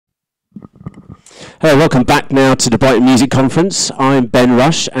Hello, welcome back now to the Brighton Music Conference. I'm Ben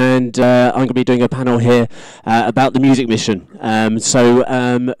Rush, and I'm going to be doing a panel here about the Music Mission. First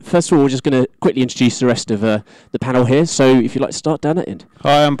of all, we're just going to quickly introduce the rest of the panel here. So if you'd like to start down that end.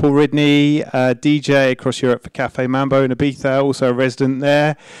 Hi, I'm Paul Ridney, DJ across Europe for Cafe Mambo in Ibiza, also a resident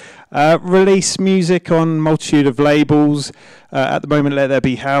there. Release music on multitude of labels. At the moment, Let There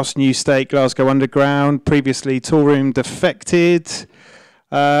Be House, New State, Glasgow Underground. Previously, Toolroom, Defected.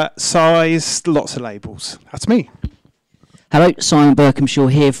 Size, lots of labels. That's me. Hello, Simon Birkumshaw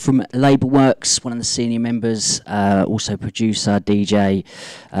here from label Worx, one of the senior members, also producer, DJ,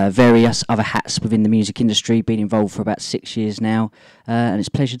 various other hats within the music industry, been involved for about 6 years now, and it's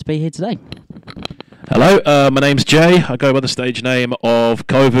a pleasure to be here today. Hello, my name's Jay. I go by the stage name of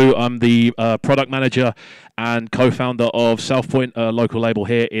Kovu. I'm the product manager and co-founder of Southpoint, a local label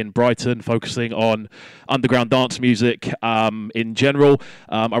here in Brighton, focusing on underground dance music in general.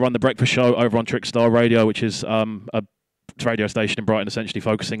 I run the breakfast show over on Trickstar Radio, which is a radio station in Brighton, essentially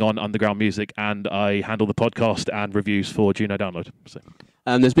focusing on underground music, and I handle the podcast and reviews for Juno Download. So.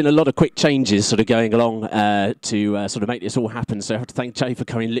 There's been a lot of quick changes sort of going along to sort of make this all happen. So I have to thank Jay for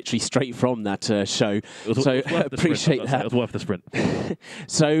coming literally straight from that show. Appreciate that. It was worth the sprint.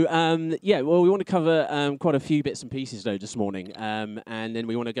 Yeah, well, we want to cover quite a few bits and pieces though this morning, and then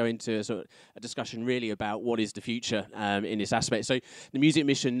we want to go into sort of a discussion really about what is the future in this aspect. So the Music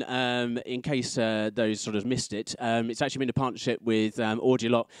Mission, in case those sort of missed it, it's actually been a partnership with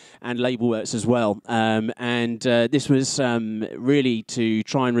AudioLock and label Worx as well, and this was really to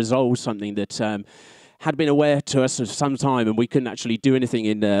try and resolve something that had been aware to us for some time, and we couldn't actually do anything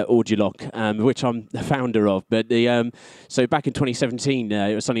in AudioLock, which I'm the founder of. But so back in 2017,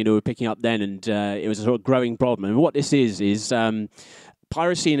 it was something that we were picking up then, and it was a sort of growing problem. And what this is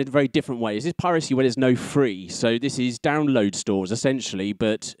piracy in a very different way. This is piracy where there's no free. So this is download stores, essentially,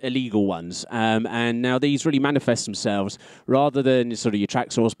 but illegal ones. And now these really manifest themselves rather than sort of your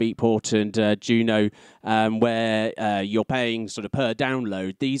Traxsource, Beatport and Juno, where you're paying sort of per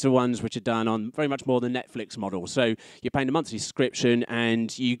download. These are ones which are done on very much more the Netflix model. So you're paying a monthly subscription,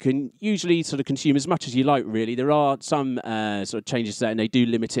 and you can usually sort of consume as much as you like, really. There are some sort of changes to that, and they do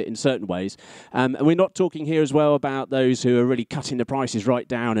limit it in certain ways. And we're not talking here as well about those who are really cutting the prices right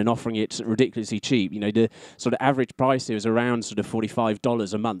down and offering it ridiculously cheap. You know, the sort of average price here is around sort of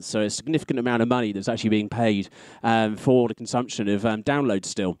 $45 a month, so a significant amount of money that's actually being paid for the consumption of downloads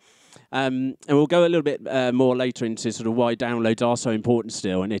still. And we'll go a little bit more later into sort of why downloads are so important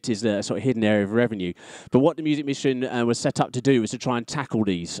still, and it is a sort of hidden area of revenue. But what the Music Mission was set up to do was to try and tackle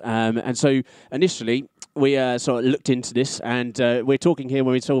these. And so initially, we sort of looked into this, and we're talking here,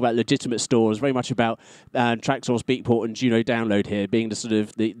 when we talk about legitimate stores, very much about Traxsource, Beatport and Juno Download here being the sort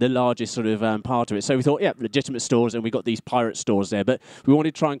of the largest sort of part of it. So we thought, yeah, legitimate stores, and we got these pirate stores there. But we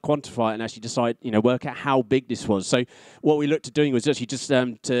wanted to try and quantify it and actually decide, you know, work out how big this was. So what we looked at doing was actually just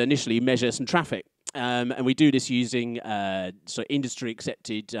to initially measure some traffic. And we do this using sort of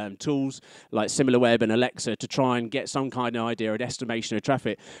industry-accepted tools like SimilarWeb and Alexa to try and get some kind of idea, an estimation of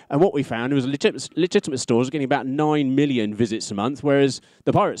traffic. And what we found was legitimate stores are getting about 9 million visits a month, whereas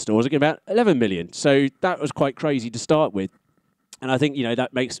the pirate stores are getting about 11 million. So that was quite crazy to start with. And I think, you know,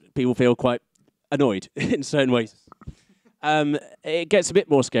 that makes people feel quite annoyed in certain ways. It gets a bit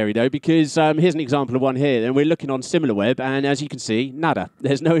more scary, though, because here's an example of one here. And we're looking on SimilarWeb, and as you can see, nada.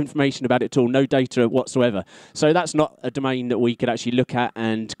 There's no information about it at all, no data whatsoever. So that's not a domain that we could actually look at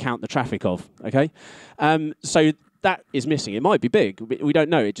and count the traffic of, okay? So that is missing. It might be big. We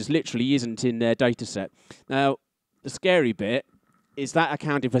don't know. It just literally isn't in their data set. Now, the scary bit is that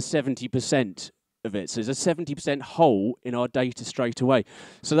accounting for 70% of it. So there's a 70% hole in our data straight away.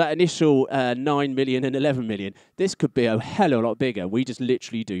 So that initial 9 million and 11 million, this could be a hell of a lot bigger. We just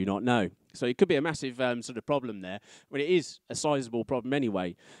literally do not know. So it could be a massive sort of problem there, but it is a sizable problem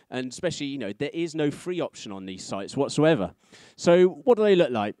anyway. And especially, you know, there is no free option on these sites whatsoever. So what do they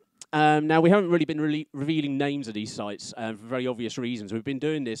look like? Now, we haven't really been revealing names of these sites for very obvious reasons. We've been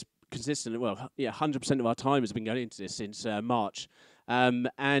doing this consistently. Well, yeah, 100% of our time has been going into this since March.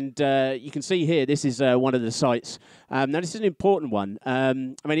 You can see here, this is one of the sites. Now, this is an important one. I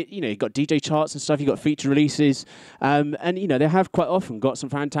mean, you know, you've got DJ charts and stuff, you've got feature releases, and, you know, they have quite often got some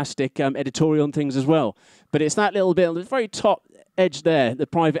fantastic editorial and things as well. But it's that little bit on the very top edge there, the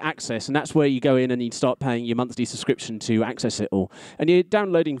private access, and that's where you go in and you start paying your monthly subscription to access it all. And you're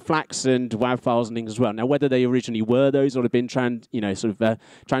downloading FLACs and WAV files and things as well. Now, whether they originally were those or have been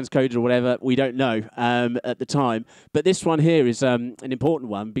transcoded or whatever, we don't know at the time. But this one here is an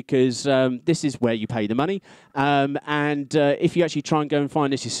important one because this is where you pay the money. And if you actually try and go and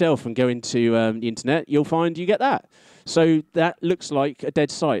find this yourself and go into the internet, you'll find you get that. So that looks like a dead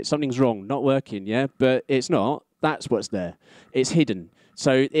site. Something's wrong, not working, yeah? But it's not. That's what's there. It's hidden.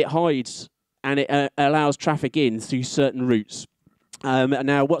 So it hides and it allows traffic in through certain routes.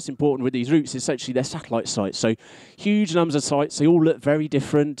 Now, what's important with these routes is essentially they're satellite sites. So huge numbers of sites. They all look very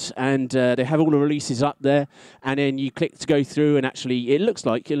different, and they have all the releases up there. And then you click to go through, and actually it looks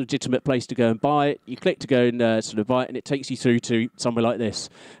like a legitimate place to go and buy it. You click to go and buy it, and it takes you through to somewhere like this.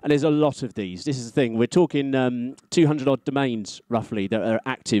 And there's a lot of these. This is the thing. We're talking 200-odd domains, roughly, that are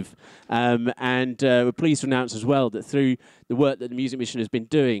active. And we're pleased to announce as well that through the work that the Music Mission has been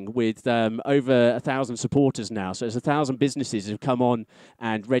doing with over 1,000 supporters now. So there's 1,000 businesses who've come on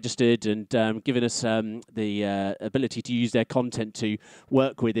and registered and given us the ability to use their content to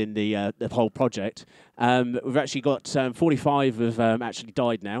work within the whole project. We've actually got 45 have actually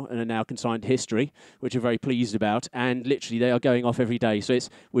died now and are now consigned to history, which we're very pleased about. And literally, they are going off every day. So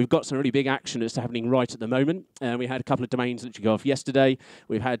we've got some really big action that's happening right at the moment. We had a couple of domains literally go off yesterday.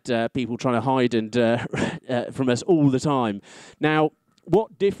 We've had people trying to hide and from us all the time. Now,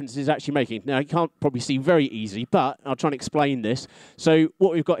 what difference is actually making? Now, you can't probably see very easy, but I'll try and explain this. So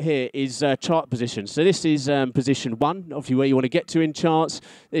what we've got here is chart position. So this is position 1, obviously where you want to get to in charts.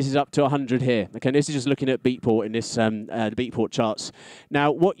 This is up to 100 here. Okay, this is just looking at Beatport in this the Beatport charts.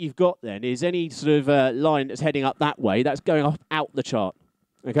 Now, what you've got then is any sort of line that's heading up that way, that's going up out the chart.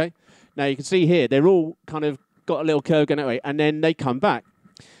 Okay? Now, you can see here, they're all kind of got a little curve going that way, and then they come back.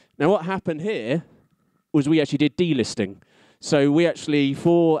 Now, what happened here was we actually did delisting. So we actually,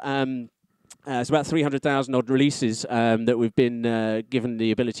 for it's about 300,000 odd releases that we've been given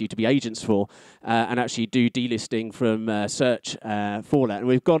the ability to be agents for and actually do delisting from search for that. And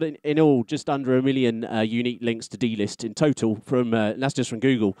we've got in all just under 1 million unique links to delist in total from, that's just from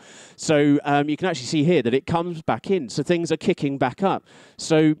Google. So you can actually see here that it comes back in. So things are kicking back up.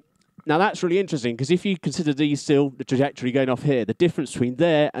 So now that's really interesting because if you consider these still, the trajectory going off here, the difference between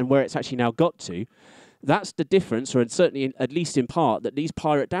there and where it's actually now got to, that's the difference, or certainly at least in part, that these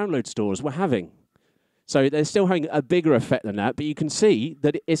pirate download stores were having. So they're still having a bigger effect than that, but you can see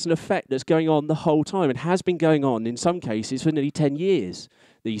that it's an effect that's going on the whole time. It has been going on in some cases for nearly 10 years,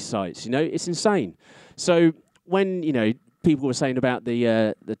 these sites. You know, it's insane. So when, you know, people were saying about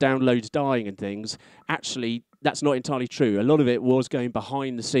the downloads dying and things, actually that's not entirely true. A lot of it was going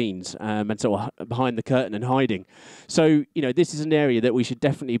behind the scenes and sort of behind the curtain and hiding. So, you know, this is an area that we should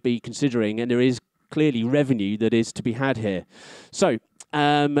definitely be considering, and there is clearly revenue that is to be had here. So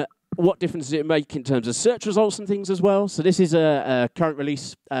what difference does it make in terms of search results and things as well? So this is a current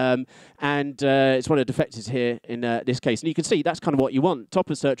release, and it's one of the defectors here in this case. And you can see that's kind of what you want. Top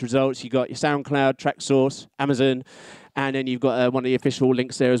of search results, you've got your SoundCloud, TrackSource, Amazon, and then you've got one of the official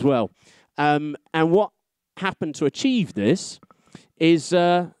links there as well. And what happened to achieve this is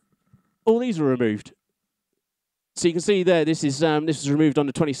all these were removed. So you can see there, this was removed on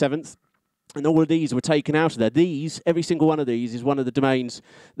the 27th. And all of these were taken out of there. These, every single one of these is one of the domains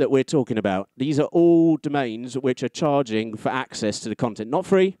that we're talking about. These are all domains which are charging for access to the content. Not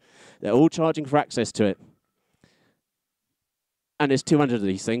free, they're all charging for access to it. And there's 200 of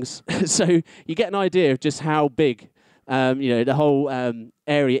these things. So you get an idea of just how big you know, the whole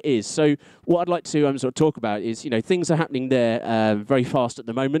area is. So what I'd like to sort of talk about is, you know, things are happening there very fast at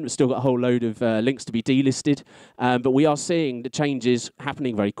the moment. We've still got a whole load of links to be delisted, but we are seeing the changes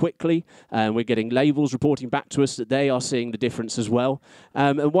happening very quickly. We're getting labels reporting back to us that they are seeing the difference as well.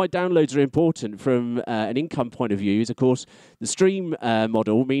 And why downloads are important from an income point of view is, of course, the stream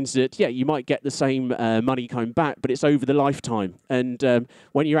model means that, yeah, you might get the same money coming back, but it's over the lifetime. And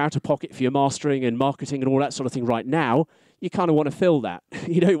when you're out of pocket for your mastering and marketing and all that sort of thing right now, you kind of want to fill that.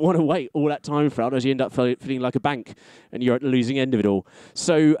 You don't want to wait all that time for it, otherwise you end up feeling like a bank and you're at the losing end of it all.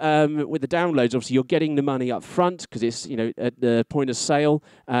 So with the downloads, obviously you're getting the money up front because it's, you know, at the point of sale,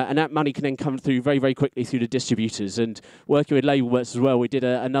 and that money can then come through very, very quickly through the distributors. And working with Label Worx as well, we did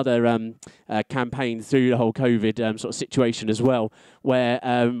another campaign through the whole COVID sort of situation as well, where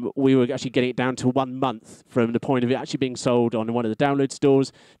we were actually getting it down to 1 month from the point of it actually being sold on one of the download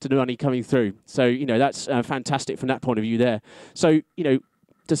stores to the money coming through. So, you know, that's fantastic from that point of view there. So, you know,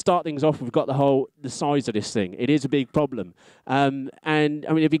 to start things off, we've got the size of this thing. It is a big problem. And, I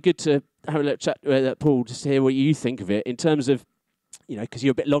mean, it'd be good to have a little chat with Paul just to hear what you think of it in terms of, you know, because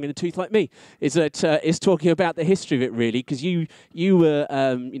you're a bit long in the tooth like me, is that it's talking about the history of it really, because you were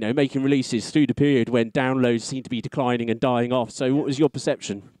you know, making releases through the period when downloads seemed to be declining and dying off. So what was your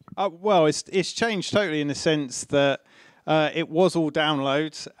perception? Well, it's changed totally in the sense that it was all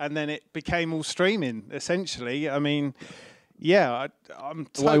downloads and then it became all streaming essentially. I mean, yeah,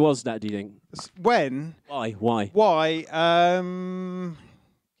 why was that? Do you think? When? Why? Why?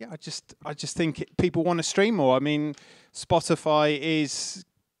 Yeah, I just think people want to stream more. I mean, Spotify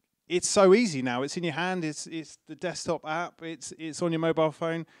it's so easy now. It's in your hand. It's the desktop app. It's on your mobile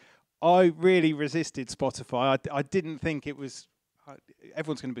phone. I really resisted Spotify. I didn't think it was.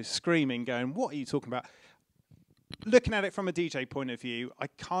 Everyone's going to be screaming, going, "What are you talking about?" Looking at it from a DJ point of view, I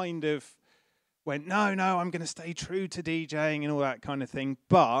kind of went, "No, I'm going to stay true to DJing and all that kind of thing."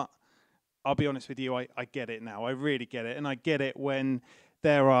 But I'll be honest with you, I get it now. I really get it, and I get it when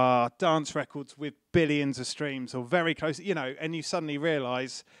there are dance records with billions of streams or very close, you know, and you suddenly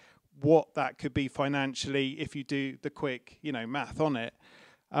realise what that could be financially if you do the quick, you know, math on it.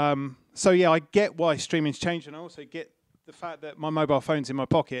 So yeah, I get why streaming's changed, and I also get the fact that my mobile phone's in my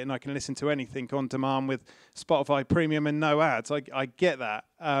pocket and I can listen to anything on demand with Spotify Premium and no ads. I get that,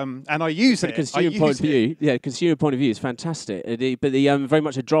 and I use it. Consumer point of view, yeah, consumer point of view is fantastic. But the very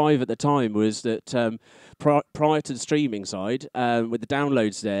much a drive at the time was that prior to the streaming side, with the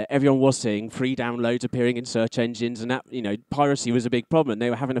downloads there, everyone was seeing free downloads appearing in search engines, and that, you know, piracy was a big problem. They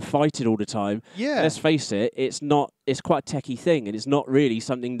were having to fight it all the time. Yeah. Let's face it, it's not. It's quite a techie thing, and it's not really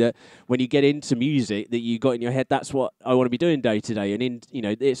something that when you get into music that you got in your head. That's what I want to be doing day to day, and you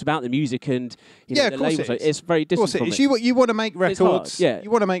know, it's about the music and the labels. It's very different. Of course, you want to make records. Yeah.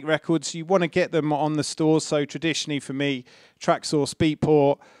 You want to make records. You want to get them on the stores. So traditionally, for me, Traxsource,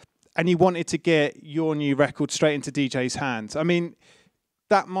 Beatport, and you wanted to get your new record straight into DJ's hands. I mean,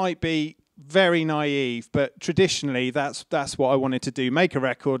 that might be very naive, but traditionally that's what I wanted to do. Make a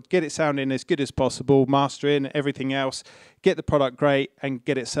record, get it sounding as good as possible, mastering everything else, get the product great, and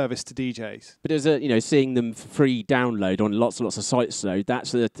get it serviced to DJs. But as you know, seeing them free download on lots and lots of sites, though,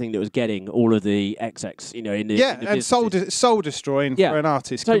 that's the thing that was getting all of the XX, you know, in the and soul destroying for an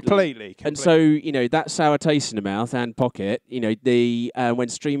artist, totally. Completely. And so, you know, that sour taste in the mouth and pocket, you know, the when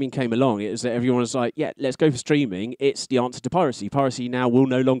streaming came along, it was that everyone was like, yeah, let's go for streaming. It's the answer to piracy. Piracy now will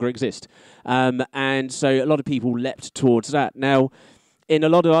no longer exist. And so a lot of people leapt towards that. Now, in a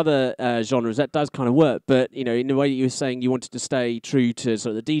lot of other genres, that does kind of work. But, you know, in the way that you were saying you wanted to stay true to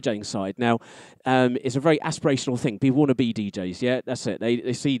sort of the DJing side. Now, it's a very aspirational thing. People want to be DJs, yeah? That's it.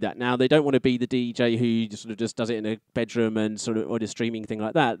 They see that. Now, they don't want to be the DJ who sort of just does it in a bedroom and sort of, or the streaming thing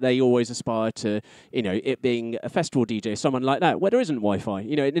like that. They always aspire to, you know, it being a festival DJ, someone like that, where there isn't Wi-Fi.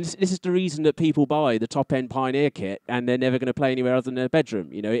 You know, this is the reason that people buy the top-end Pioneer kit and they're never going to play anywhere other than their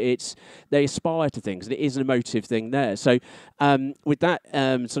bedroom. You know, they aspire to things, and it is an emotive thing there. So with that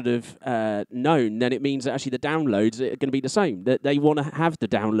sort of known, then it means that actually the downloads are going to be the same. That they want to have the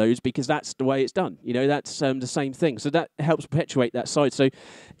downloads because that's the way it's done. You know, that's the same thing. So that helps perpetuate that side. So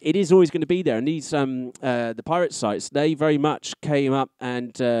it is always going to be there. And these the pirate sites, they very much came up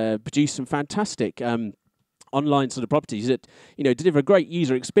and produced some fantastic online sort of properties that, you know, deliver a great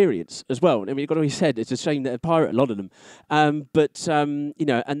user experience as well. I mean, you've got to be said, it's a shame that they pirate a lot of them. But you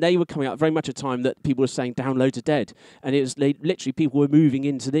know, and they were coming out very much a time that people were saying downloads are dead. And it was literally people were moving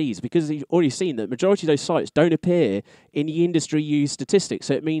into these because you've already seen that the majority of those sites don't appear in the industry used statistics.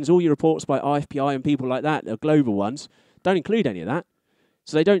 So it means all your reports by IFPI and people like that, the global ones, don't include any of that.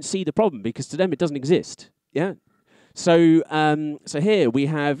 So they don't see the problem because to them it doesn't exist. Yeah. So so here we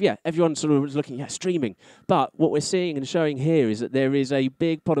have, everyone sort of was looking at streaming. But what we're seeing and showing here is that there is a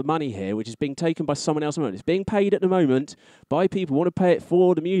big pot of money here which is being taken by someone else at the moment. It's being paid at the moment by people who want to pay it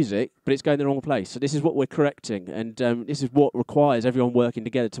for the music, but it's going the wrong place. So this is what we're correcting, and this is what requires everyone working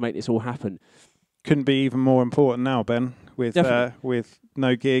together to make this all happen. Couldn't be even more important now, Ben, with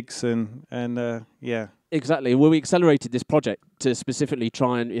no gigs and yeah. Exactly. Well, we accelerated this project to specifically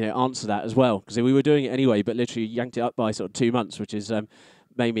try and, you know, answer that as well, because we were doing it anyway, but literally yanked it up by sort of 2 months, which is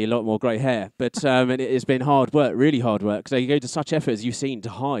made me a lot more grey hair. But and it has been hard work, really hard work, because they go to such effort, as you've seen, to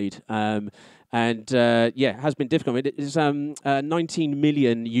hide. It has been difficult. I mean, it's 19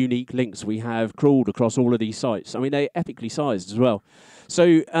 million unique links we have crawled across all of these sites. I mean, they're epically sized as well. So,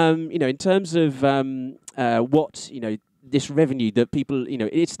 you know, in terms of what, you know, this revenue that people, you know,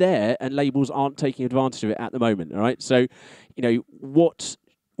 it's there and labels aren't taking advantage of it at the moment, all right? So, you know, what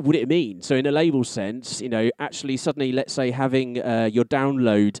would it mean? So in a label sense, you know, actually suddenly, let's say, having your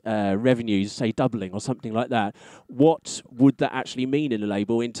download revenues, say, doubling or something like that, what would that actually mean in a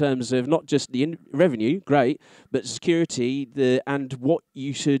label in terms of not just the revenue, great, but security and what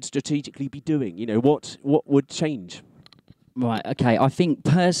you should strategically be doing? You know, what would change? Right. Okay. I think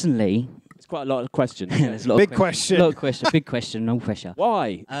personally, It's quite a lot of questions. there's a lot Big of question. lot of question. Big question. No pressure.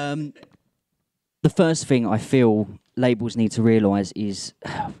 Why? The first thing I feel labels need to realise is,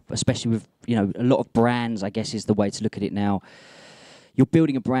 especially with a lot of brands, I guess is the way to look at it now. You're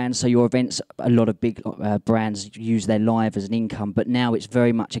building a brand, so your events, a lot of big brands use their live as an income, but now it's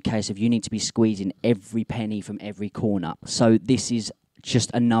very much a case of you need to be squeezing every penny from every corner. So this is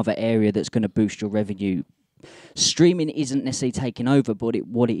just another area that's going to boost your revenue. Streaming isn't necessarily taking over, but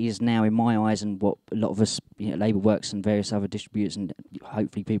what it is now in my eyes, and what a lot of us, Label Works and various other distributors and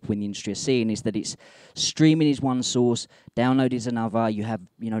hopefully people in the industry are seeing, is that it's streaming is one source, download is another, you have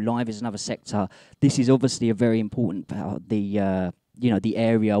live is another sector. This is obviously a very important part of the the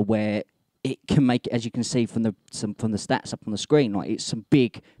area where it can make, as you can see from the stats up on the screen, like it's some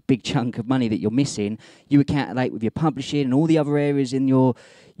big chunk of money that you're missing. You would calculate with your publishing and all the other areas in your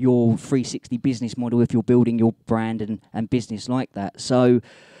 360 business model if you're building your brand and business like that. So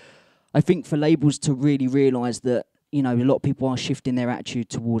I think for labels to really realise that, a lot of people are shifting their attitude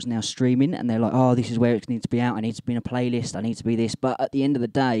towards now streaming, and they're like, oh, this is where it needs to be out, I need to be in a playlist, I need to be this. But at the end of the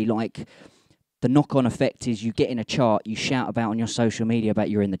day, like, the knock-on effect is you get in a chart, you shout about on your social media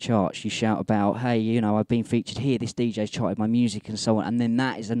about you're in the charts, you shout about, hey, I've been featured here, this DJ's charted my music and so on, and then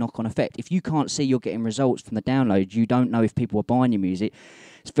that is a knock-on effect. If you can't see you're getting results from the downloads, you don't know if people are buying your music.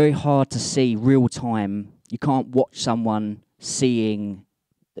 It's very hard to see real-time. You can't watch someone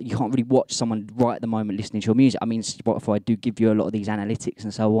you can't really watch someone right at the moment listening to your music. I mean, Spotify do give you a lot of these analytics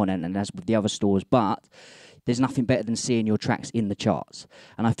and so on, and as with the other stores, but there's nothing better than seeing your tracks in the charts.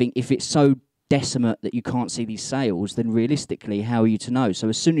 And I think if it's so decimate that you can't see these sales, then realistically, how are you to know? So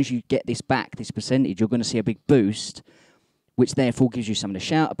as soon as you get this back, this percentage, you're going to see a big boost, which therefore gives you something to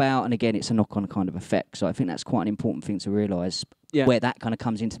shout about. And again, it's a knock-on kind of effect. So I think that's quite an important thing to realise, where that kind of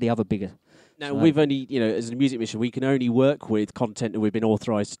comes into the other bigger. Now, we've only, as a music mission, we can only work with content that we've been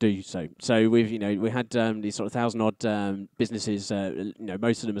authorised to do so. So we've, we had these sort of 1,000-odd businesses,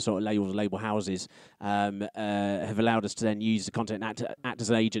 most of them are sort of label houses, have allowed us to then use the content, act as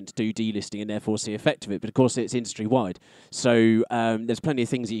an agent to do delisting and therefore see effect of it. But of course, it's industry-wide. So there's plenty of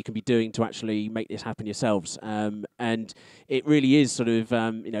things that you can be doing to actually make this happen yourselves. And it really is sort of,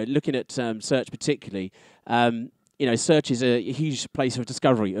 looking at search particularly, search is a huge place of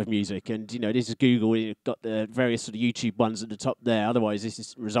discovery of music, and this is Google. You've got the various sort of YouTube ones at the top there. Otherwise, this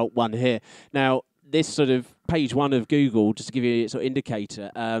is result one here. Now, this sort of page one of Google, just to give you a sort of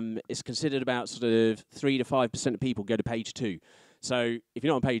indicator, is considered about sort of 3 to 5% of people go to page two. So if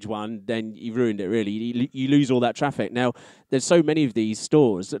you're not on page one, then you've ruined it, really. You lose all that traffic. Now, there's so many of these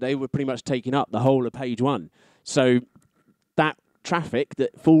stores that they were pretty much taking up the whole of page one. So that traffic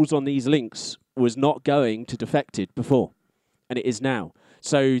that falls on these links was not going to Defected before, and it is now.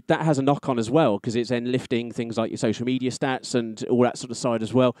 So that has a knock-on as well, because it's then lifting things like your social media stats and all that sort of side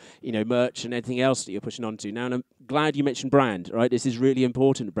as well, merch and anything else that you're pushing onto. Now, and I'm glad you mentioned brand, right? This is really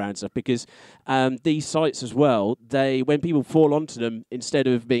important, brand stuff, because these sites as well, when people fall onto them, instead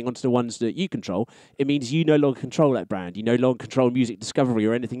of being onto the ones that you control, it means you no longer control that brand. You no longer control music discovery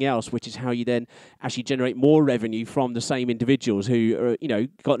or anything else, which is how you then actually generate more revenue from the same individuals who are,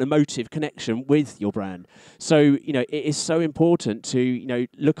 got an emotive connection with your brand. So, it is so important to,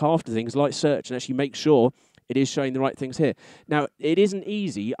 look after things like search and actually make sure it is showing the right things here. Now, it isn't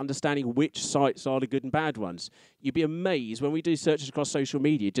easy understanding which sites are the good and bad ones. You'd be amazed when we do searches across social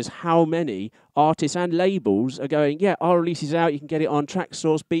media just how many artists and labels are going, yeah, our release is out, you can get it on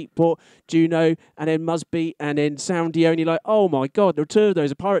Tracksource, Beatport, Juno, and then Muzbeat, and then Soundio, and you're like, oh my God, there are two of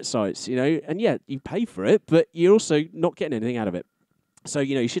those are pirate sites, and yeah, you pay for it, but you're also not getting anything out of it. So,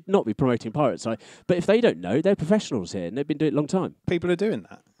 you should not be promoting pirate site. But if they don't know, they're professionals here, and they've been doing it a long time. People are doing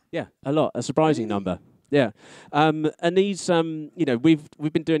that? Yeah, a lot. A surprising number. Yeah. And these,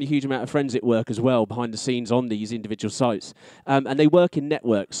 we've been doing a huge amount of forensic work as well behind the scenes on these individual sites. And they work in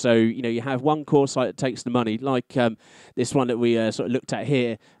networks. So, you have one core site that takes the money, like this one that we sort of looked at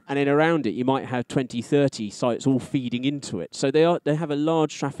here. And then around it, you might have 20, 30 sites all feeding into it. So they have a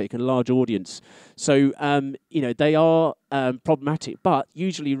large traffic and a large audience. So, they are problematic, but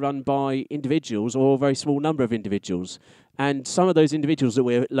usually run by individuals or a very small number of individuals. And some of those individuals that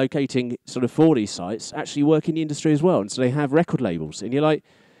we're locating sort of for these sites actually work in the industry as well. And so they have record labels. And you're like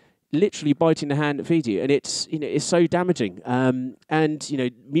literally biting the hand that feeds you. And it's, it's so damaging. And,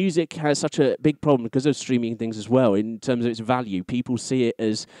 music has such a big problem because of streaming things as well in terms of its value. People see it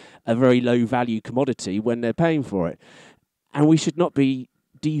as a very low value commodity when they're paying for it. And we should not be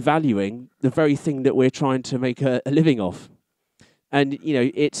devaluing the very thing that we're trying to make a living off. And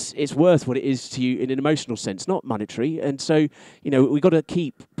it's worth what it is to you in an emotional sense, not monetary. And so we've got to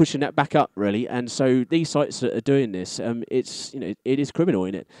keep pushing that back up, really. And so these sites that are doing this, it is criminal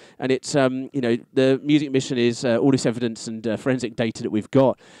in it. And it's the music mission is all this evidence and forensic data that we've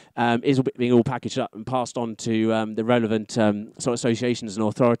got is being all packaged up and passed on to the relevant sort of associations and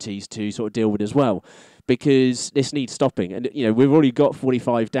authorities to sort of deal with as well. Because this needs stopping. And we've already got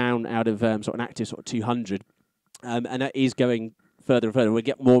 45 down out of sort of an active sort of 200, and that is going further and further. We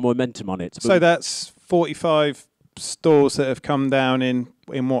get more momentum on it. So that's 45 stores that have come down in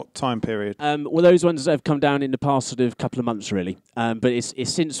what time period? Well, those ones that have come down in the past sort of couple of months, really. But it's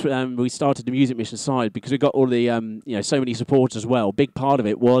since we started the music mission side, because we've got all the so many supporters as well. Big part of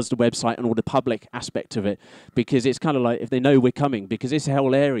it was the website and all the public aspect of it, because it's kind of like if they know we're coming, because this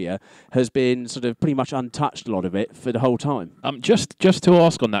whole area has been sort of pretty much untouched, a lot of it, for the whole time. Just to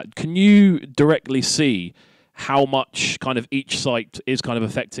ask on that, can you directly see how much kind of each site is kind of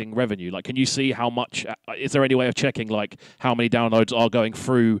affecting revenue? Like, can you see how much, is there any way of checking like how many downloads are going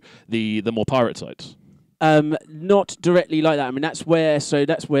through the more pirate sites? Not directly like that. I mean, that's where,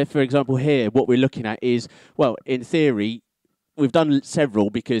 for example, here, what we're looking at is, well, in theory, we've done several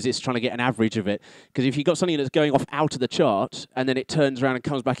because it's trying to get an average of it. Because if you've got something that's going off out of the chart and then it turns around and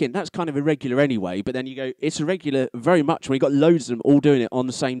comes back in, that's kind of irregular anyway. But then you go, it's irregular very much when you've got loads of them all doing it on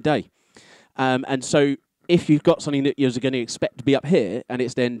the same day. And so if you've got something that you're going to expect to be up here and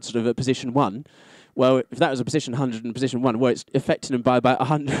it's then sort of at position 1, well, if that was a position 100 and position 1, well, it's affecting them by about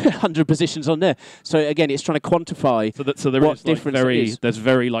 100 positions on there. So again, it's trying to quantify what difference it is. There's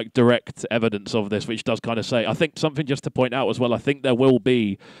very like direct evidence of this, which does kind of say, I think something just to point out as well, I think there will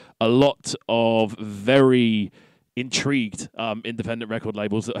be a lot of very intrigued independent record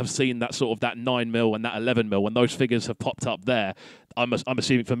labels that have seen that sort of that 9 mil and that 11 mil when those figures have popped up there. I'm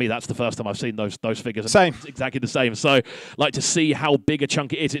assuming for me that's the first time I've seen those figures. Same. It's exactly the same. So like to see how big a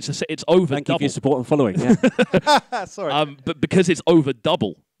chunk it is. It's over Thank double. you for your support and following. Yeah. Sorry. But because it's over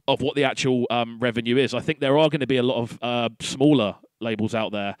double of what the actual revenue is, I think there are going to be a lot of smaller labels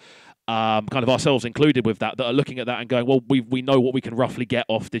out there, kind of ourselves included with that are looking at that and going, well, we know what we can roughly get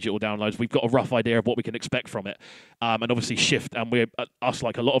off digital downloads. We've got a rough idea of what we can expect from it, and obviously shift. And us,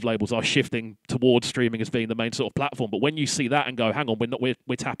 like a lot of labels, are shifting towards streaming as being the main sort of platform. But when you see that and go, hang on,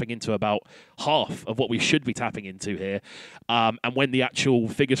 we're tapping into about half of what we should be tapping into here, and when the actual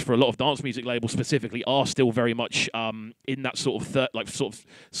figures for a lot of dance music labels specifically are still very much in that sort of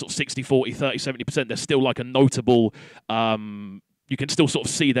 60, 40, 30, 70%, there's still like a notable. You can still sort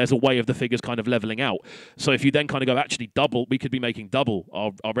of see there's a way of the figures kind of leveling out. So if you then kind of go, actually double, we could be making double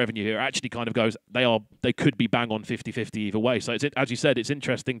our revenue here, it actually kind of goes, they could be bang on 50-50 either way. So it's, as you said, it's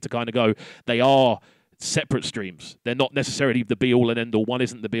interesting to kind of go, they are separate streams. They're not necessarily the be-all and end-all. One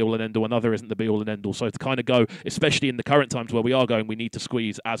isn't the be-all and end-all, another isn't the be-all and end-all. So to kind of go, especially in the current times where we are going, we need to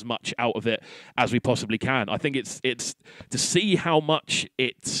squeeze as much out of it as we possibly can. I think it's to see how much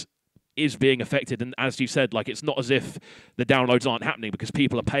it is being affected, and as you said, like it's not as if the downloads aren't happening because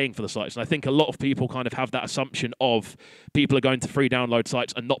people are paying for the sites. And I think a lot of people kind of have that assumption of people are going to free download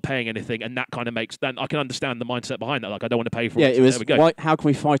sites and not paying anything, and that kind of makes. Then I can understand the mindset behind that. Like I don't want to pay for it. Yeah, it was. How can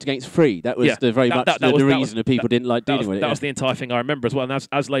we fight against free? That was the reason that people didn't like dealing with it. That was the entire thing I remember as well. And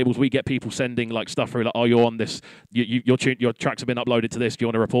as labels, we get people sending like stuff through, like, oh, you're on this. Your tracks have been uploaded to this. Do you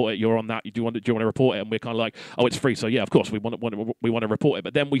want to report it? You're on that. Do you want to report it? And we're kind of like, oh, it's free. So yeah, of course we want to report it.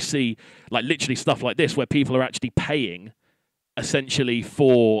 But then we see like literally stuff like this where people are actually paying essentially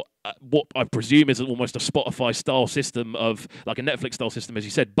for what I presume is almost a Spotify style system, of like a Netflix style system, as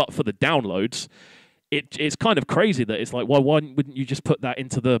you said, but for the downloads. It's kind of crazy that it's like, why wouldn't you just put that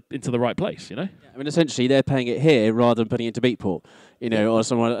into the right place, you know? Yeah, I mean, essentially they're paying it here rather than putting it into Beatport, or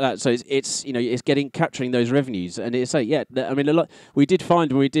somewhere like that. So it's capturing those revenues, and it's like, I mean, a lot. We did find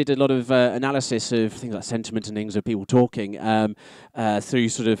when we did a lot of analysis of things like sentiment and things of people talking through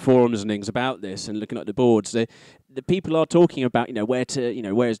sort of forums and things about this, and looking at the boards. The people are talking about where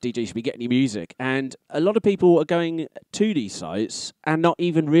is DJ should be getting your music, and a lot of people are going to these sites and not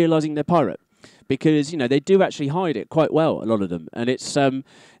even realising they're pirate. Because they do actually hide it quite well, a lot of them, and it's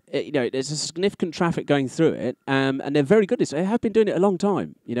there's a significant traffic going through it, and they're very good at it. They have been doing it a long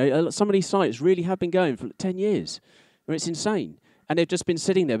time. Some of these sites really have been going for 10 years. It's insane, and they've just been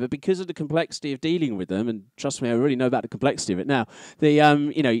sitting there. But because of the complexity of dealing with them, and trust me, I really know about the complexity of it now.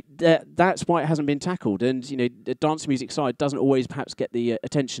 That's why it hasn't been tackled, and the dance music side doesn't always perhaps get the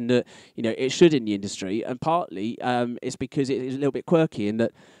attention that it should in the industry, and partly it's because it is a little bit quirky in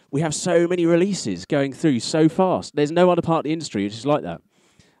that. We have so many releases going through so fast. There's no other part of the industry which is like that.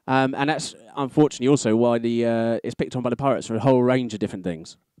 And that's unfortunately also why it's picked on by the pirates for a whole range of different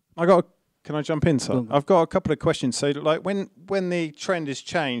things. I got a Can I jump in, sir? I've got a couple of questions. So, like, when the trend has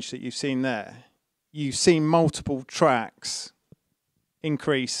changed that you've seen there, you've seen multiple tracks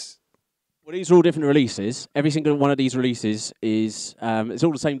increase. Well, these are all different releases. Every single one of these releases is it's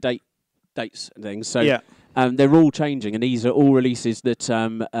all the same dates and things. So Yeah. they're all changing, and these are all releases that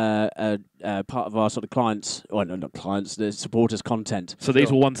are part of our sort of clients, well, no, not clients, the supporters' content. So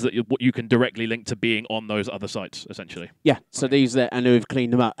these were ones that you can directly link to being on those other sites, essentially. Yeah, so these there, and we've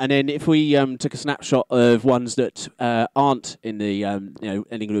cleaned them up. And then if we took a snapshot of ones that aren't in the,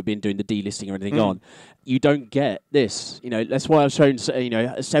 anything we've been doing the delisting or anything on, you don't get this. That's why I've shown,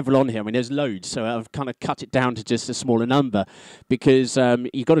 several on here. I mean, there's loads, so I've kind of cut it down to just a smaller number because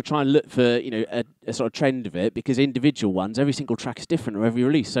you've got to try and look for, a sort of trend of it, because individual ones, every single track is different or every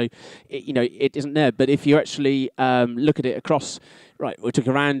release. So, it isn't there. But if you actually look at it across, right, we took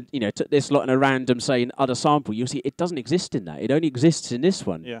took this lot in a random, say, other sample, you'll see it doesn't exist in that. It only exists in this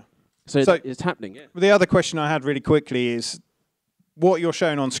one. Yeah. So it's happening. Yeah. The other question I had really quickly is, what you're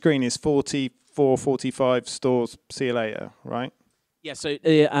showing on screen is 44, 45 stores. See you later, right? Yeah, so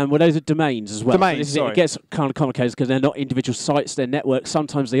those are domains as well. Domains, It gets kind of complicated because they're not individual sites, they're networks.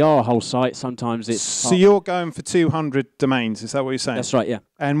 Sometimes they are a whole site, sometimes it's... So you're going for 200 domains, is that what you're saying? That's right, yeah.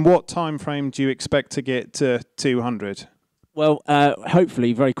 And what time frame do you expect to get to 200? Well,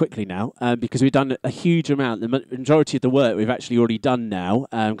 hopefully very quickly now, because we've done a huge amount. The majority of the work we've actually already done now,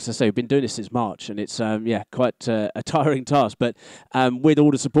 because I say we've been doing this since March, and it's quite a tiring task. But with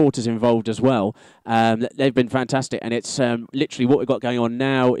all the supporters involved as well, they've been fantastic. And it's literally what we've got going on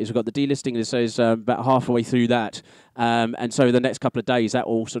now is we've got the delisting, and so it's about halfway through that. And so the next couple of days that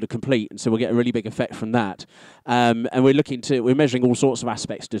will sort of complete, and so we'll get a really big effect from that. And we're measuring all sorts of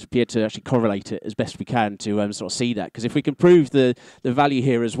aspects to be able to actually correlate it as best we can to sort of see that. Because if we can prove the value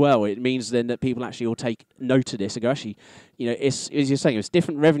here as well, it means then that people actually will take note of this and go, actually, it's, as you're saying, it's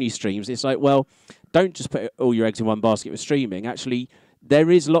different revenue streams. It's like, well, don't just put all your eggs in one basket with streaming. Actually, there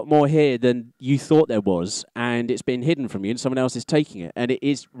is a lot more here than you thought there was, and it's been hidden from you, and someone else is taking it, and it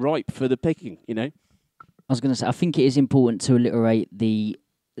is ripe for the picking. I was going to say, I think it is important to alliterate the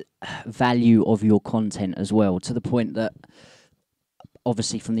value of your content as well, to the point that,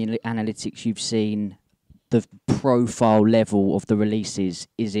 obviously, from the analytics you've seen, the profile level of the releases,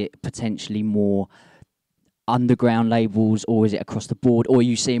 is it potentially more underground labels, or is it across the board, or are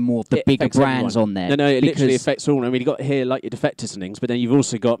you seeing more of the bigger brands on there? No, it literally affects all. I mean, you've got here like your Defectors and things, but then you've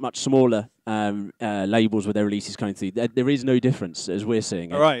also got much smaller labels with their releases coming through. There is no difference as we're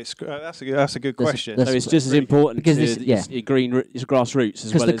seeing it. All right, that's a good question. So it's just as important because to your grassroots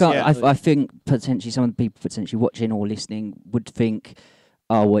as well as... I think potentially some of the people potentially watching or listening would think,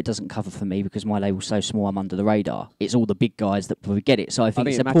 oh, well, it doesn't cover for me because my label's so small, I'm under the radar. It's all the big guys that probably get it. So I think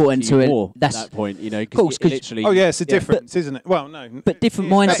it's important to... That's that point, Cause literally... Oh, yeah, it's a difference, isn't it? Well, no. But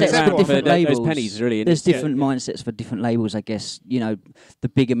different mindsets for different labels. Those pennies, really. There's different mindsets for different labels, I guess. The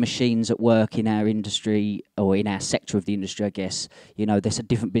bigger machines at work in our industry, or in our sector of the industry, I guess, there's a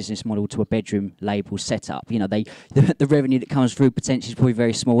different business model to a bedroom label setup. The revenue that comes through potentially is probably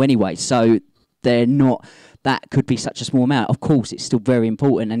very small anyway. So they're not... That could be such a small amount. Of course, it's still very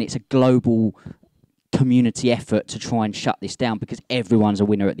important, and it's a global community effort to try and shut this down, because everyone's a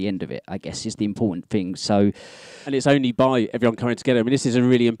winner at the end of it, I guess, is the important thing. So, and it's only by everyone coming together. I mean, this is a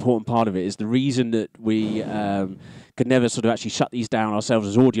really important part of it. Is the reason that we could never sort of actually shut these down ourselves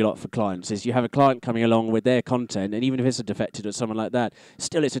as AudioLock for clients is you have a client coming along with their content, and even if it's a Defected or someone like that,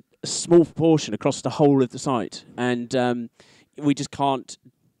 still it's a small proportion across the whole of the site, and we just can't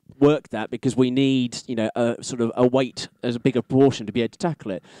work that because we need, a sort of a weight as a bigger portion to be able to tackle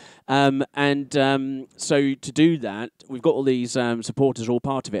it. So to do that, we've got all these supporters all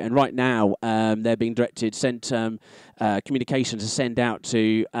part of it. And right now, they're being sent communications to send out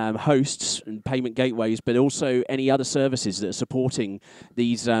to hosts and payment gateways, but also any other services that are supporting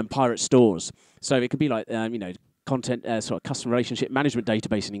these pirate stores. So it could be like, content, sort of customer relationship management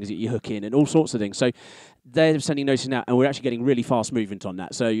database and things that you hook in, and all sorts of things. So they're sending notices out, and we're actually getting really fast movement on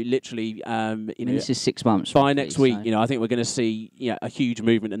that. So literally, this is 6 months. By next week, I think we're going to see a huge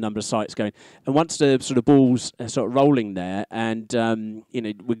movement, a number of sites going. And once the sort of ball's sort of rolling there, and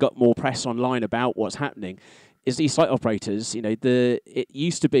we've got more press online about what's happening, is these site operators, it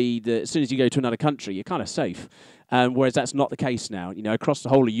used to be that as soon as you go to another country, you're kind of safe, whereas that's not the case now. Across the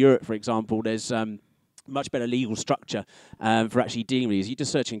whole of Europe, for example, there's much better legal structure for actually dealing with these. You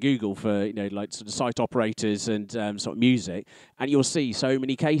just search in Google for, like sort of site operators and sort of music, and you'll see so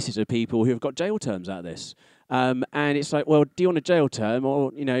many cases of people who have got jail terms out of this. And it's like, well, do you want a jail term,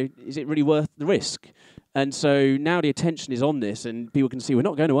 or, is it really worth the risk? And so now the attention is on this, and people can see we're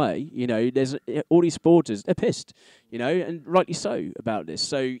not going away. You know, there's all these supporters, they're pissed, you know, and rightly so about this.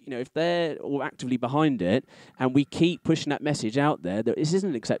 So, you know, if they're all actively behind it and we keep pushing that message out there that this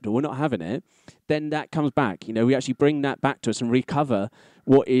isn't acceptable, we're not having it, then that comes back. You know, we actually bring that back to us and recover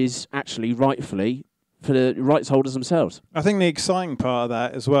what is actually rightfully for the rights holders themselves. I think the exciting part of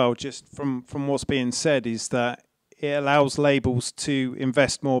that as well, just from what's being said, is that it allows labels to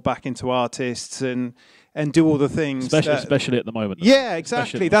invest more back into artists and do all the things. Especially at the moment. Yeah,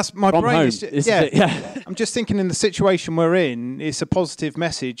 exactly. That's my brain. Yeah. I'm just thinking in the situation we're in, it's a positive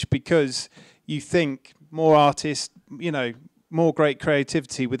message because you think more artists, you know, more great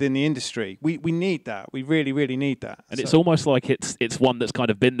creativity within the industry. We need that. We really, really need that. And it's almost like it's one that's kind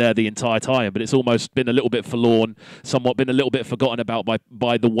of been there the entire time, but it's almost been a little bit forlorn, somewhat been a little bit forgotten about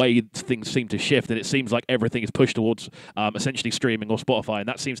by the way things seem to shift. And it seems like everything is pushed towards essentially streaming or Spotify, and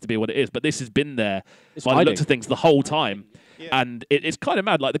that seems to be what it is. But this has been there by the looks of things the whole time. Yeah. And it's kind of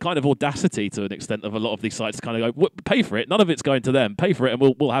mad, like the kind of audacity to an extent of a lot of these sites to kind of go, pay for it. None of it's going to them. Pay for it, and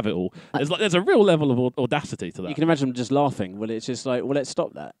we'll have it all. There's a real level of audacity to that. You can imagine them just laughing. Well, it's just like, well, let's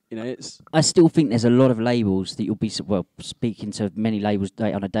stop that. You know, it's. I still think there's a lot of labels that you'll be speaking to many labels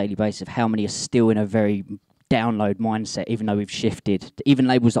on a daily basis of how many are still in a very download mindset, even though we've shifted. Even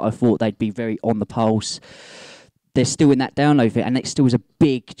labels that I thought they'd be very on the pulse, they're still in that download bit, and it still is a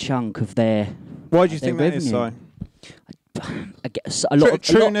big chunk of their. Why do you think revenue. that is, Si? I guess a lot of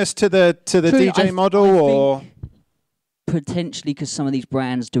trueness to the DJ model, or potentially because some of these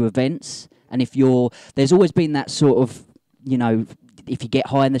brands do events, and there's always been that sort of, you know, if you get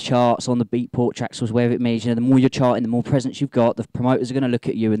high in the charts on the Beatport tracks or whatever it means, you know, the more you're charting, the more presence you've got, the promoters are going to look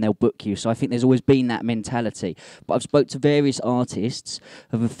at you and they'll book you. So I think there's always been that mentality. But I've spoke to various artists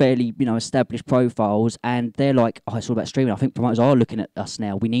of a fairly, you know, established profiles, and they're like, oh, it's all about streaming. I think promoters are looking at us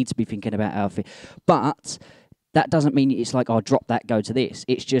now. We need to be thinking about our thing. But that doesn't mean it's like, oh, drop that, go to this.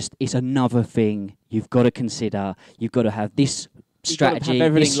 It's just, it's another thing you've got to consider. You've got to have this strategy,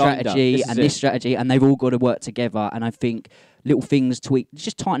 this strategy, and this strategy, and they've all got to work together. And I think little things tweak,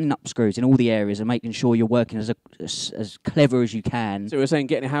 just tightening up screws in all the areas and making sure you're working as clever as you can. So we're saying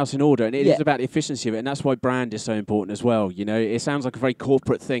getting a house in order, and it is about the efficiency of it, and that's why brand is so important as well. You know, it sounds like a very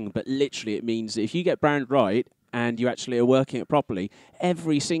corporate thing, but literally it means that if you get brand right, and you actually are working it properly,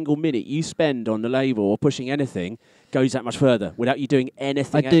 every single minute you spend on the label or pushing anything goes that much further without you doing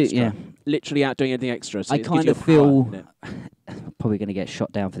anything extra. Yeah. Literally out doing anything extra. So I kind of feel, I'm probably going to get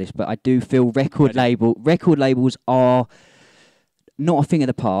shot down for this, but I do feel record labels are not a thing of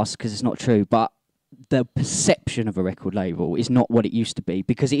the past, because it's not true, but the perception of a record label is not what it used to be,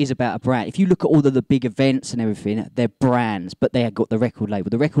 because it is about a brand. If you look at all of the big events and everything, they're brands, but they have got the record label.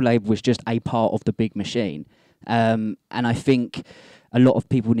 The record label was just a part of the big machine. And I think a lot of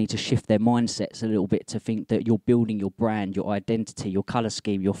people need to shift their mindsets a little bit to think that you're building your brand, your identity, your colour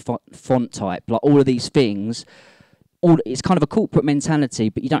scheme, your font type, like all of these things. It's kind of a corporate mentality,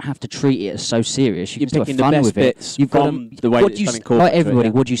 but you don't have to treat it as so serious. You can still have fun with it. You've got the way it's done in corporate. Like everybody,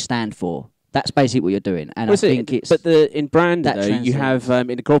 what do you stand for? That's basically what you're doing, and I think it's. But in brand, though, you have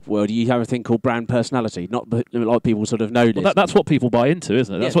in the corporate world, you have a thing called brand personality. Not a lot of people sort of know this. Well, that's what people buy into,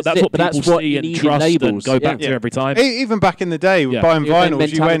 isn't it? That's what people see and trust and go back to every time. Even back in the day, buying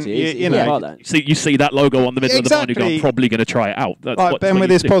vinyls, you went, you know, you see that logo on the middle of the vinyl, you go, I'm probably going to try it out. Like Ben with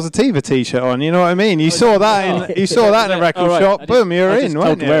his Positiva T-shirt on, you know what I mean? You saw that in a record shop, boom, you're in,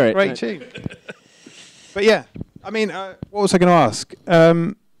 weren't you? Great tune. But yeah, I mean, what was I going to ask?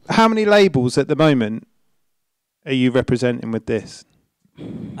 How many labels at the moment are you representing with this?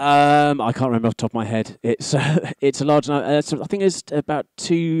 I can't remember off the top of my head. It's a large number. I think it's about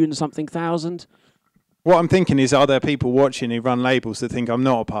 2 and something thousand. What I'm thinking is, are there people watching who run labels that think I'm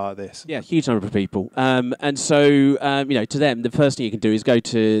not a part of this? Yeah, huge number of people. And so, you know, to them, the first thing you can do is go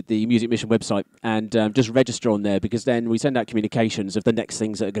to the Music Mission website and just register on there, because then we send out communications of the next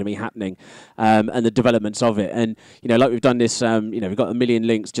things that are going to be happening and the developments of it. And, you know, like we've done this, you know, we've got 1 million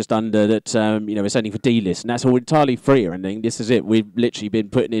links just under that, you know, we're sending for D-list, and that's all entirely free or anything. This is it. We've literally been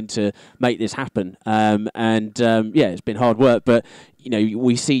putting in to make this happen. Yeah, it's been hard work, but you know,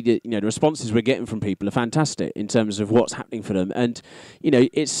 we see that, you know, the responses we're getting from people are fantastic in terms of what's happening for them. And, you know,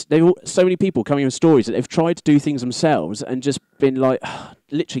 so many people coming with stories that they've tried to do things themselves and just been like,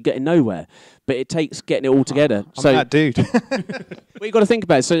 literally getting nowhere. But it takes getting it all together. I'm that dude. Well, you've got to think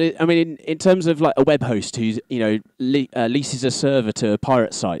about it. So, I mean, in terms of like a web host who's, you know, leases a server to a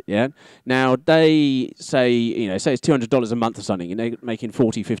pirate site, yeah? Now, they say, you know, say it's $200 a month or something, and they're making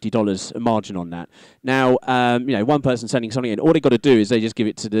 $40, $50 a margin on that. Now, you know, one person sending something in, all they've got to do is they just give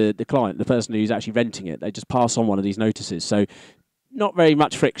it to the client, the person who's actually renting it. They just pass on one of these notices. So not very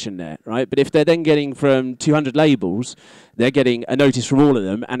much friction there, right? But if they're then getting from 200 labels, they're getting a notice from all of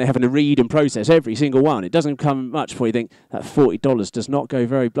them, and they're having to read and process every single one. It doesn't come much before you think that $40 does not go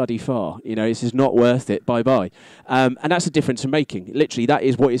very bloody far. You know, this is not worth it. Bye-bye. And that's the difference in making. Literally, that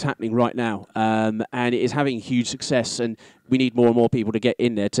is what is happening right now. And it is having huge success, and we need more and more people to get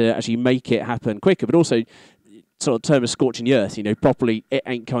in there to actually make it happen quicker, but also sort of term of scorching the earth, you know, properly, it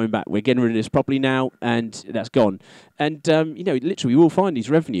ain't coming back. We're getting rid of this properly now, and that's gone. And, you know, literally, we will find these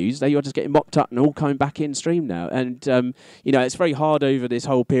revenues. They are just getting mopped up and all coming back in stream now. And, you know, it's very hard over this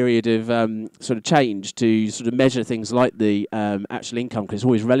whole period of sort of change to sort of measure things like the actual income, because it's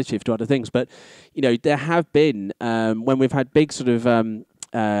always relative to other things. But, you know, there have been, when we've had big sort of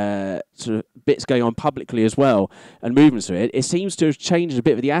bits going on publicly as well, and movements to it, it seems to have changed a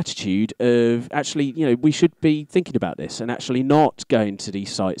bit of the attitude of actually, you know, we should be thinking about this and actually not going to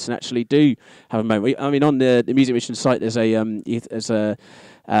these sites and actually do have a moment. I mean, on the Music Mission site, there's a sort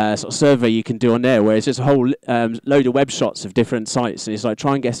of survey you can do on there where it's just a whole load of web shots of different sites, and it's like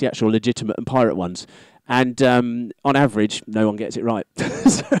try and guess the actual legitimate and pirate ones. And on average, no one gets it right.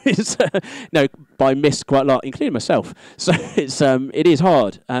 So it's, no, by miss quite a lot, including myself. So it is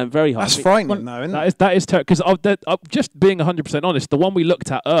hard, very hard. That's frightening, though, isn't it? That is because just being 100% honest, the one we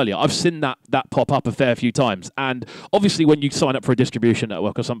looked at earlier, I've seen that pop up a fair few times. And obviously, when you sign up for a distribution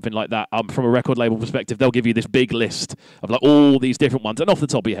network or something like that, from a record label perspective, they'll give you this big list of like all these different ones. And off the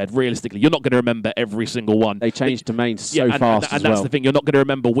top of your head, realistically, you're not going to remember every single one. They change domains so fast, and that's the thing. You're not going to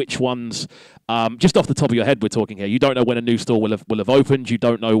remember which ones. Just off the top of your head, we're talking here. You don't know when a new store will have opened. You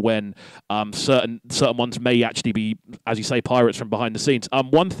don't know when certain ones may actually be, as you say, pirates from behind the scenes.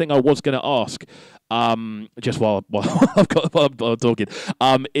 One thing I was going to ask, just while I'm talking,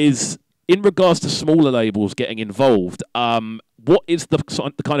 is in regards to smaller labels getting involved. What is the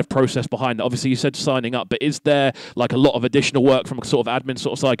kind of process behind that? Obviously, you said signing up, but is there like a lot of additional work from a sort of admin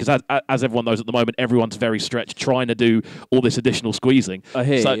sort of side? Because as everyone knows at the moment, everyone's very stretched trying to do all this additional squeezing.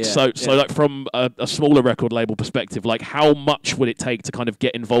 So like from a smaller record label perspective, like how much would it take to kind of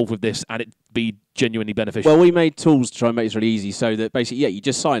get involved with this and it be genuinely beneficial? Well, we made tools to try and make this really easy, so that basically, you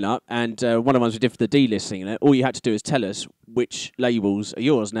just sign up, and one of the ones we did for the delisting, and all you had to do is tell us which labels are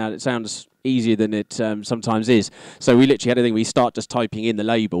yours. Now, it sounds easier than it sometimes is. So we literally had a thing, we start just typing in the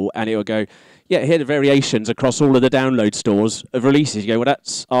label, and it will go, yeah, here are the variations across all of the download stores of releases. You go, well,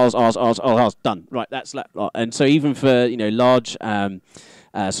 that's ours, done. Right, that's that. And so even for, you know, large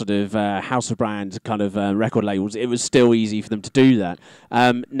house of brand kind of record labels, it was still easy for them to do that.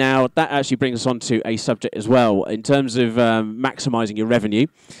 Now, that actually brings us on to a subject as well. In terms of maximising your revenue,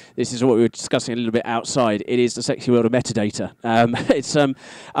 this is what we were discussing a little bit outside. It is the sexy world of metadata.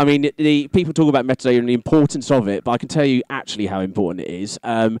 I mean, the people talk about metadata and the importance of it, but I can tell you actually how important it is.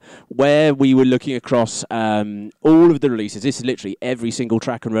 Where we were looking across all of the releases, this is literally every single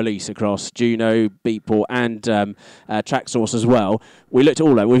track and release across Juno, Beatport, and TrackSource as well. We looked at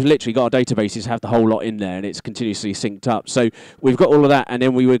all that. We've literally got our databases have the whole lot in there, and it's continuously synced up. So we've got all of that, and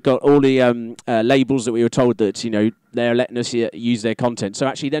then we've got all the labels that we were told that, you know, they're letting us use their content. So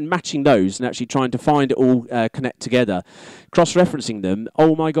actually then matching those and actually trying to find it all connect together, cross-referencing them,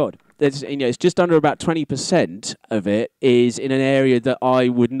 oh my God. It's just under about 20% of it is in an area that I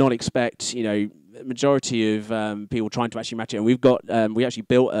would not expect, you know, majority of people trying to actually match it. And we've got, we actually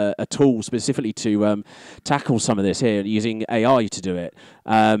built a tool specifically to tackle some of this here using AI to do it.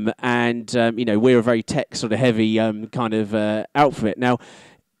 You know, we're a very tech sort of heavy kind of outfit. Now,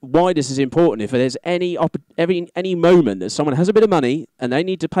 why this is important, if there's any moment that someone has a bit of money and they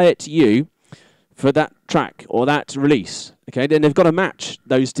need to pay it to you for that track or that release, okay, then they've got to match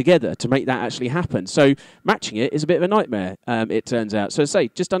those together to make that actually happen. So matching it is a bit of a nightmare, it turns out. So say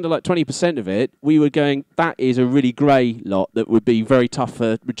just under like 20% of it, we were going, that is a really grey lot that would be very tough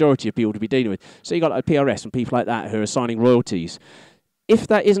for the majority of people to be dealing with. So you got like PRS and people like that who are assigning royalties. If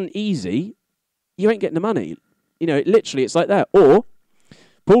that isn't easy, you ain't getting the money. You know, literally it's like that. Or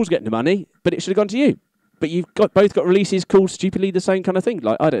Paul's getting the money, but it should have gone to you. But you've both got releases called stupidly the same kind of thing.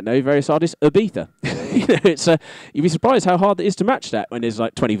 Like, I don't know, various artists, Ibiza. You know, it's you'd be surprised how hard it is to match that when there's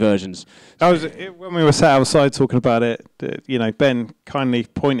like 20 versions. When we were sat outside talking about it, you know, Ben kindly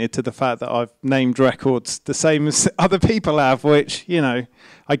pointed to the fact that I've named records the same as other people have, which, you know,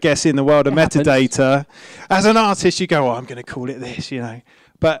 I guess in the world of metadata, as an artist, you go, oh, I'm going to call it this, you know.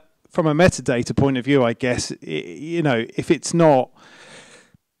 But from a metadata point of view, I guess, you know, if it's not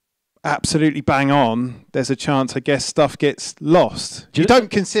absolutely bang on, there's a chance, I guess, stuff gets lost. You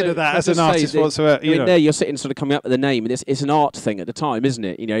don't consider that as an artist whatsoever. There you're sitting sort of coming up with a name, and it's an art thing at the time, isn't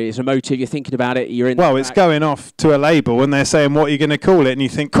it? You know, it's a motive, you're thinking about it, you're in. Well, it's going off to a label, and they're saying, what are you going to call it? And you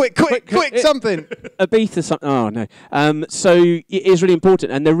think, quick, something. Ibiza something. Oh, no. So it is really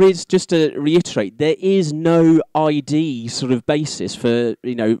important, and there is, just to reiterate, there is no ID sort of basis for,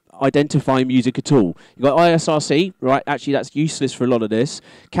 you know, identifying music at all. You've got ISRC, right? Actually, that's useless for a lot of this.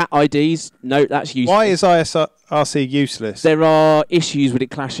 Cat IDs, no, that's useless. Why is ISRC useless? There are issues with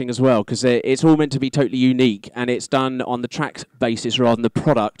it clashing as well, because it's all meant to be totally unique, and it's done on the track basis rather than the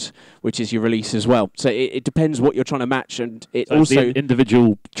product, which is your release as well. So it depends what you're trying to match, and it so also the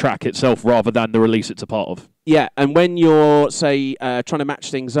individual track itself rather than the release it's a part of. Yeah, and when you're, say, trying to match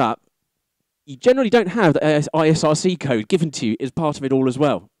things up, you generally don't have the ISRC code given to you as part of it all as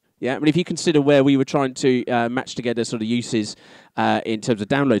well. Yeah, I mean, if you consider where we were trying to match together sort of uses in terms of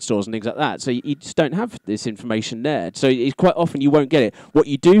download stores and things like that, so you just don't have this information there. So it's quite often you won't get it. What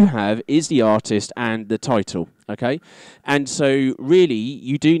you do have is the artist and the title, okay? And so really,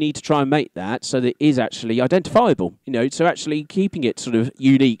 you do need to try and make that so that it is actually identifiable, you know, so actually keeping it sort of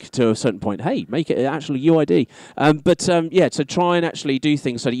unique to a certain point. Hey, make it actually UID. Yeah, so try and actually do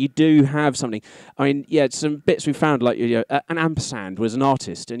things so that you do have something. I mean, yeah, some bits we found, like, you know, an ampersand was an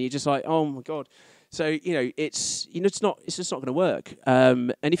artist, and you're just like, oh my God. So, you know, it's just not going to work.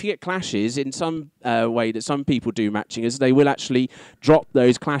 And if you get clashes in some way that some people do matching is they will actually drop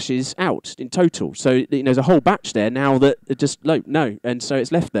those clashes out in total. So, you know, there's a whole batch there now that are just no, and so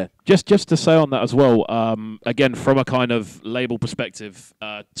it's left there. Just to say on that as well, again, from a kind of label perspective,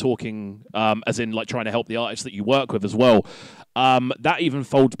 talking as in like trying to help the artists that you work with as well, that even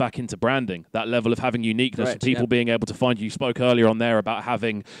folds back into branding, that level of having uniqueness, Correct, people being able to find you. You spoke earlier on there about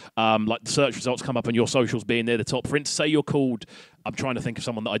having like the search results come up and your socials being near the top. For instance, say you're called, I'm trying to think of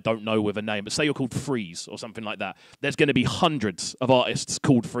someone that I don't know with a name, but say you're called Freeze or something like that. There's going to be hundreds of artists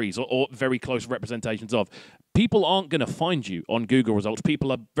called Freeze or very close representations of. People aren't going to find you on Google results.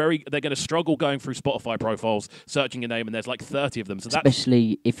 People are they're going to struggle going through Spotify profiles, searching your name, and there's like 30 of them. So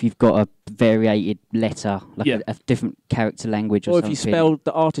especially if you've got a variated letter, like a different character language or something. Or if you spelled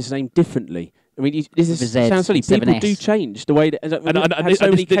the artist's name differently. I mean, sounds silly. People do change the way that. I've had so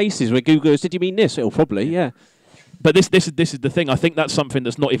many cases where Google goes, "Did you mean this?" Oh, probably, yeah. But this is the thing. I think that's something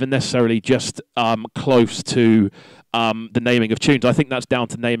that's not even necessarily just close to the naming of tunes. I think that's down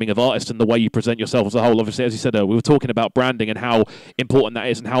to naming of artists and the way you present yourself as a whole. Obviously, as you said, we were talking about branding and how important that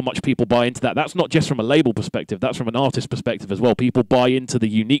is and how much people buy into that. That's not just from a label perspective. That's from an artist perspective as well. People buy into the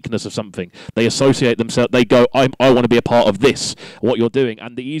uniqueness of something. They associate themselves. They go, I want to be a part of this, what you're doing.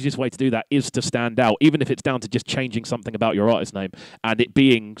 And the easiest way to do that is to stand out, even if it's down to just changing something about your artist name and it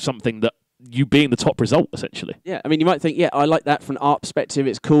being something that you being the top result, essentially. Yeah, I mean, you might think, yeah, I like that from an art perspective,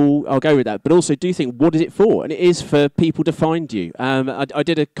 it's cool, I'll go with that. But also do think, what is it for? And it is for people to find you. I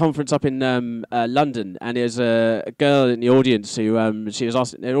did a conference up in London, and there's a girl in the audience who she was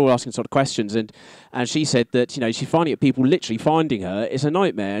asking, they're all asking sort of questions, and she said that, you know, she's finding it, people literally finding her, it's a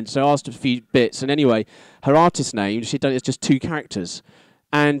nightmare. And so I asked a few bits, and anyway, her artist name, she'd done it's just 2 characters.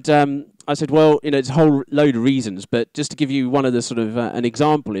 And I said, well, you know, there's a whole load of reasons, but just to give you one of the sort of an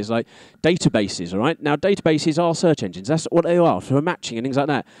example is like databases, all right? Now, databases are search engines. That's what they are for matching and things like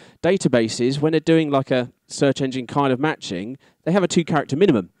that. Databases, when they're doing like a search engine kind of matching, they have a 2-character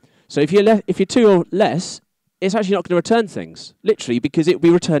minimum. So if you're 2 or less, it's actually not going to return things, literally, because it will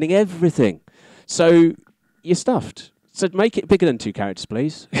be returning everything. So you're stuffed. So make it bigger than 2 characters,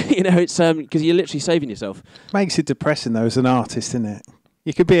 please. You know, it's because you're literally saving yourself. Makes it depressing though as an artist, isn't it?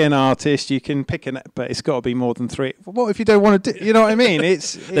 You could be an artist, you can pick but it's got to be more than 3. What if you don't want to do, you know what I mean?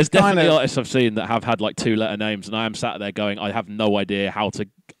 It's There's definitely artists I've seen that have had like 2-letter names, and I am sat there going, I have no idea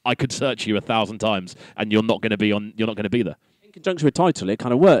I could search you 1,000 times and you're not going to be there. In conjunction with title, it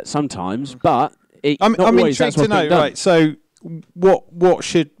kind of works sometimes, but I'm intrigued to know, right, so what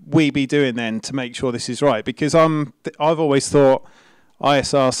should we be doing then to make sure this is right? Because I've always thought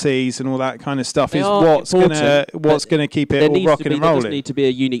ISRCs and all that kind of stuff is what's gonna keep it all rocking and rolling. There does need to be a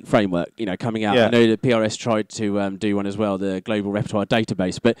unique framework, you know, coming out. Yeah. I know that PRS tried to do one as well, the Global Repertoire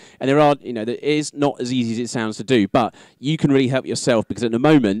Database, and there are, you know, it is not as easy as it sounds to do, but you can really help yourself because at the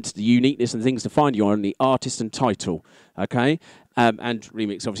moment the uniqueness and things to find you are on the artist and title, okay, and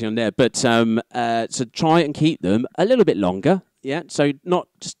remix obviously on there, but so try and keep them a little bit longer. Yeah, so not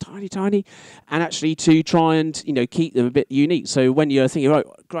just tiny, and actually to try and, you know, keep them a bit unique. So when you're thinking, right,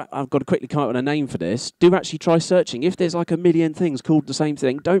 great, I've got to quickly come up with a name for this, do actually try searching. If there's like a million things called the same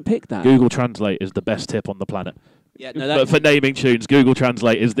thing, don't pick that. Google Translate is the best tip on the planet. Yeah, no, for naming tunes, Google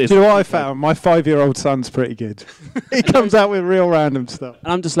Translate is this. Do you know what I found? My 5-year-old son's pretty good. He comes out with real random stuff.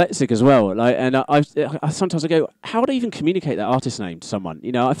 And I'm dyslexic as well, like, and I sometimes I go, how would I even communicate that artist name to someone?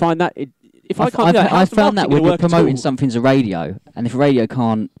 You know, I find that if I can't do that, I found that when we're you're promoting something to radio, and if radio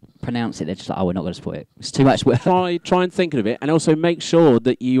can't pronounce it, they're just like, oh, we're not going to support it. It's too much work. Try and think of it, and also make sure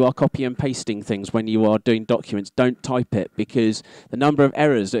that you are copy and pasting things when you are doing documents. Don't type it, because the number of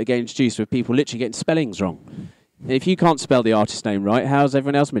errors that are getting introduced with people literally getting spellings wrong. And if you can't spell the artist name right, how's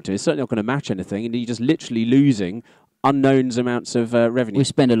everyone else meant to? It's certainly not going to match anything, and you're just literally losing unknowns amounts of revenue. We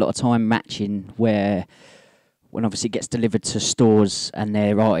spend a lot of time matching when obviously it gets delivered to stores and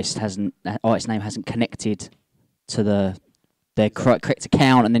their artist name hasn't connected to their correct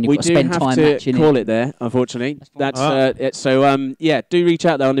account, and then you've got to spend time matching it. We do have to call it there, unfortunately. That's it. So, yeah, do reach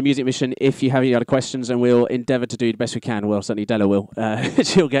out there on the Music Mission if you have any other questions, and we'll endeavour to do the best we can. Well, certainly Della will.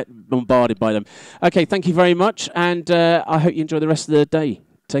 She'll get bombarded by them. Okay, thank you very much, and I hope you enjoy the rest of the day.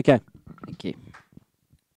 Take care. Thank you.